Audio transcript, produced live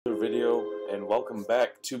and welcome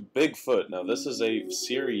back to Bigfoot. Now, this is a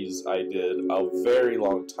series I did a very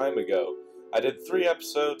long time ago. I did 3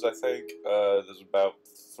 episodes, I think. This was about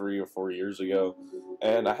 3 or 4 years ago,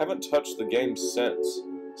 and I haven't touched the game since.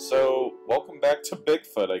 So, welcome back to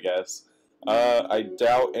Bigfoot, I guess. I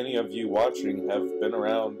doubt any of you watching have been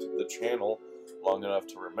around the channel long enough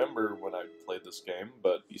to remember when I played this game,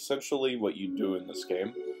 but essentially what you do in this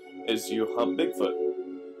game is you hunt Bigfoot.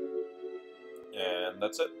 And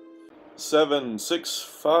that's it. 7, 6,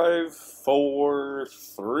 5, 4,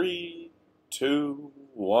 3, 2,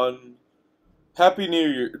 1. Happy New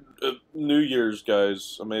Year, New Year's,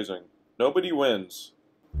 guys. Amazing. Nobody wins.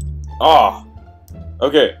 Ah!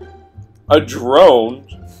 Okay. A drone?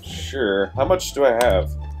 Sure. How much do I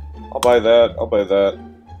have? I'll buy that. I'll buy that.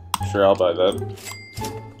 Sure, I'll buy that.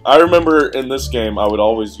 I remember in this game, I would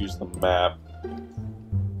always use the map.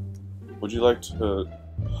 Would you like to...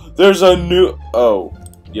 There's a new... Oh,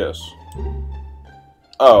 yes.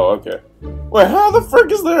 Oh, okay. Wait, how the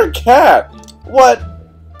frick is there a cat? What?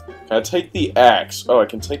 Can I take the axe? Oh, I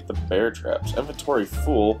can take the bear traps. Inventory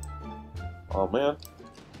full. Oh, man.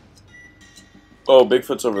 Oh,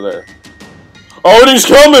 Bigfoot's over there. Oh, and he's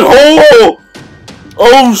coming! Oh!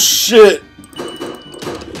 Oh, shit!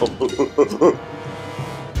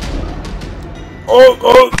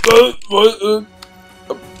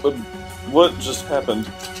 What just happened?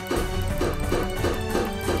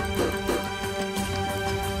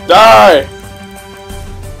 Die!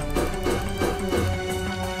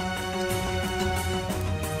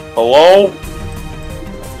 Hello? I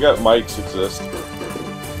forgot mics exist.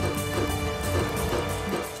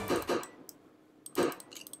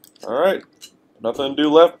 Alright. Nothing to do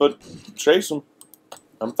left but chase him.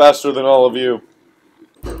 I'm faster than all of you.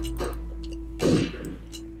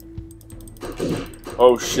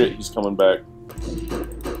 Oh shit, he's coming back.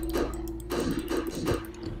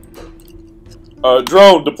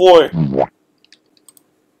 Drone, deploy!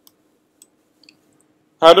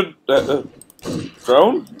 How did...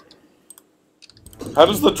 drone? How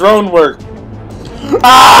does the drone work?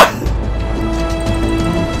 Ah!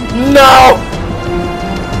 No!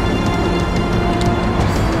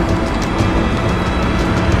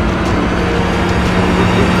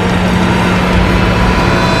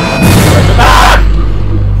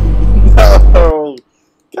 No!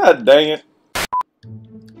 God dang it.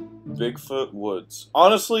 Bigfoot Woods.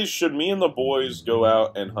 Honestly, should me and the boys go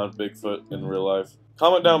out and hunt Bigfoot in real life?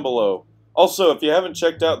 Comment down below. Also, if you haven't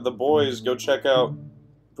checked out The Boys, go check out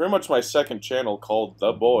pretty much my second channel called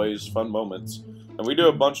The Boys Fun Moments. And we do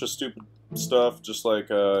a bunch of stupid stuff, just like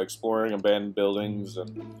exploring abandoned buildings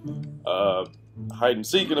and hide and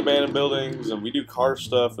seek in abandoned buildings, and we do car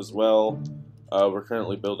stuff as well. We're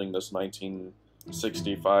currently building this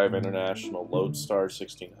 1965 International Lodestar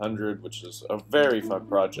 1600, which is a very fun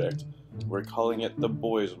project. We're calling it the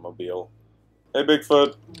Boys Mobile. Hey,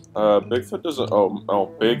 Bigfoot. Bigfoot doesn't...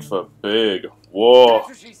 Oh, Bigfoot, big. Whoa.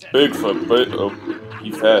 Bigfoot, big. Oh,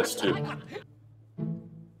 he fast, too.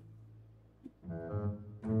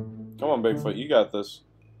 Come on, Bigfoot, you got this.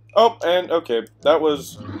 Oh, and, okay, that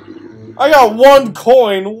was... I got 1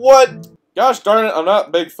 coin, what? Gosh darn it, I'm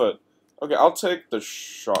not Bigfoot. Okay, I'll take the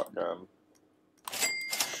shotgun.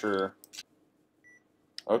 Sure.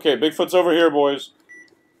 Okay, Bigfoot's over here, boys.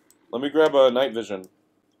 Let me grab a night vision.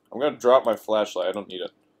 I'm gonna drop my flashlight. I don't need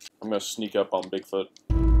it. I'm gonna sneak up on Bigfoot.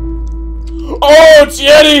 Oh, it's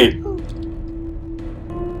Yeti!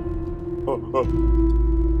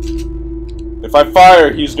 If I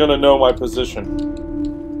fire, he's gonna know my position.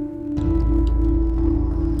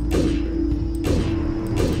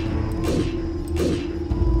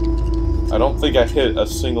 I don't think I hit a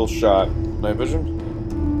single shot. Night vision?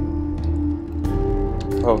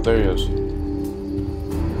 Oh, there he is.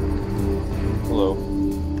 Hello.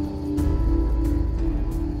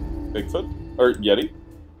 Bigfoot? Or Yeti?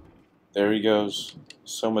 There he goes.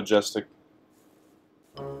 So majestic.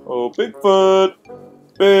 Oh, Bigfoot!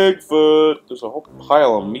 Bigfoot! There's a whole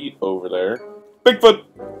pile of meat over there. Bigfoot!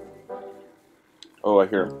 Oh, I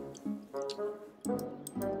hear him.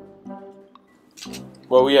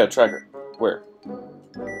 Well, yeah, tracker. Where?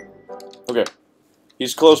 Okay.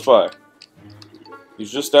 He's close by.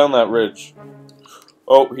 He's just down that ridge.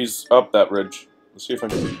 Oh, he's up that ridge. Let's see if I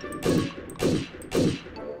can...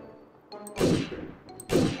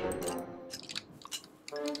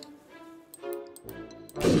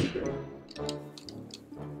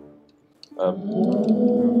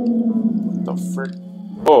 What the frick?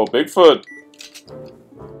 Oh, Bigfoot!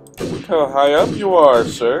 Look how high up you are,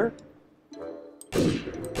 sir.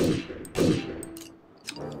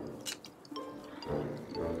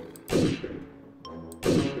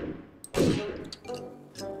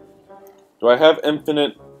 Do I have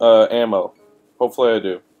infinite ammo? Hopefully I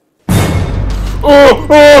do. Oh!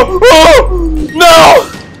 Oh! Oh! No!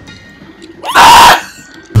 Ah!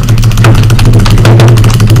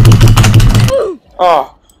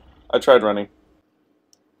 Oh, I tried running.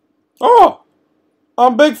 Oh!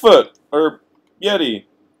 I'm Bigfoot! Or Yeti.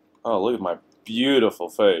 Oh, look at my beautiful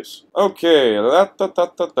face. Okay. I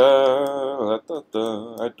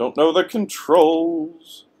don't know the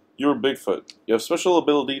controls. You're Bigfoot. You have special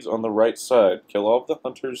abilities on the right side. Kill all of the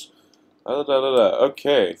hunters.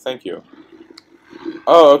 Okay, thank you.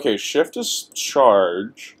 Oh, okay. Shift is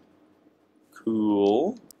charge.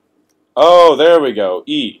 Cool. Oh, there we go.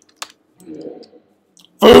 E.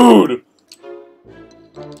 Food!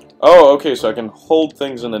 Oh, okay, so I can hold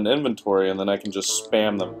things in an inventory and then I can just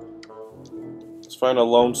spam them. Let's find a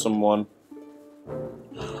lonesome one.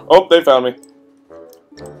 Oh, they found me.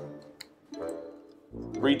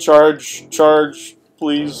 Recharge, charge,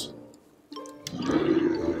 please.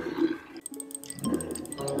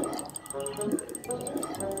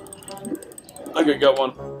 Okay, got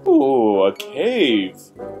one. Ooh, a cave.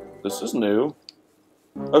 This is new.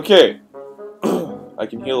 Okay. I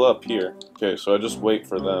can heal up here. Okay, so I just wait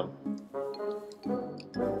for them.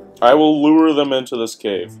 I will lure them into this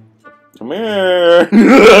cave. Come here!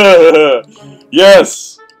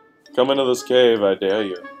 Yes! Come into this cave, I dare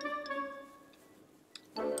you.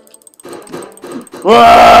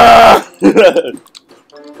 Ah!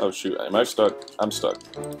 Oh shoot, am I stuck? I'm stuck.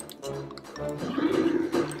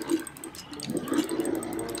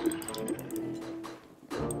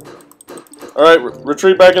 Alright,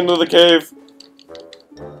 retreat back into the cave.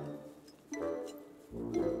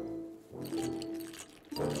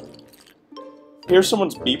 Here's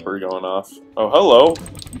someone's beeper going off. Oh, hello.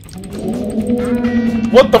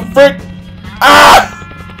 What the frick? Ah!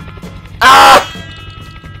 Ah!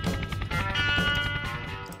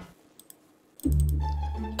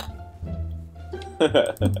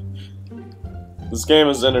 This game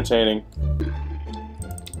is entertaining.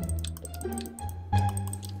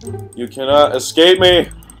 You cannot escape me!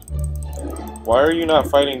 Why are you not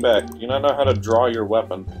fighting back? Do you not know how to draw your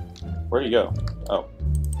weapon? Where'd he go? Oh.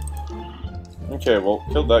 Okay, well,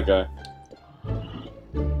 killed that guy.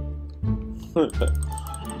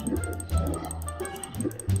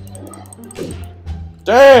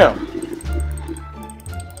 Damn!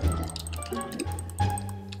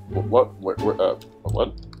 What? What?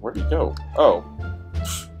 Where'd he go? Oh.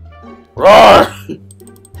 Roar!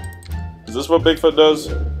 Is this what Bigfoot does?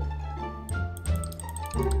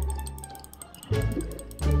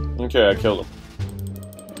 Okay, I killed him.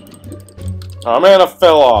 Oh man, I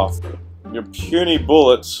fell off. Your puny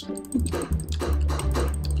bullets.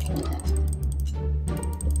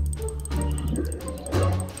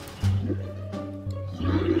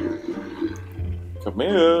 Come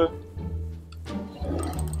here.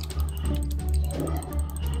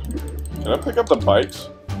 Can I pick up the bikes?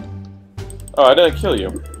 Oh, I didn't kill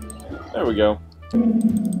you. There we go.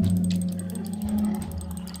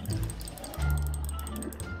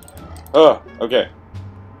 Oh, okay.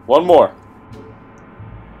 One more.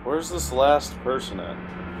 Where's this last person at?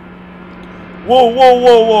 Whoa, whoa,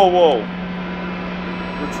 whoa, whoa, whoa!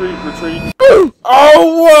 Retreat, retreat.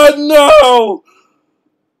 Oh, what? No!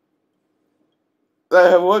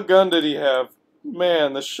 What gun did he have?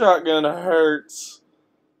 Man, the shotgun hurts.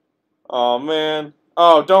 Oh man.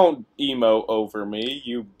 Oh, don't emo over me,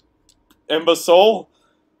 you imbecile.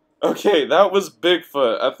 Okay, that was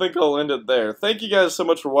Bigfoot. I think I'll end it there. Thank you guys so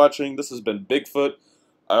much for watching. This has been Bigfoot.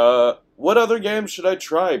 What other games should I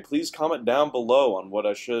try? Please comment down below on what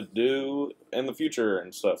I should do in the future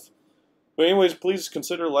and stuff. But anyways, please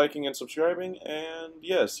consider liking and subscribing, and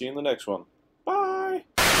yeah, see you in the next one. Bye!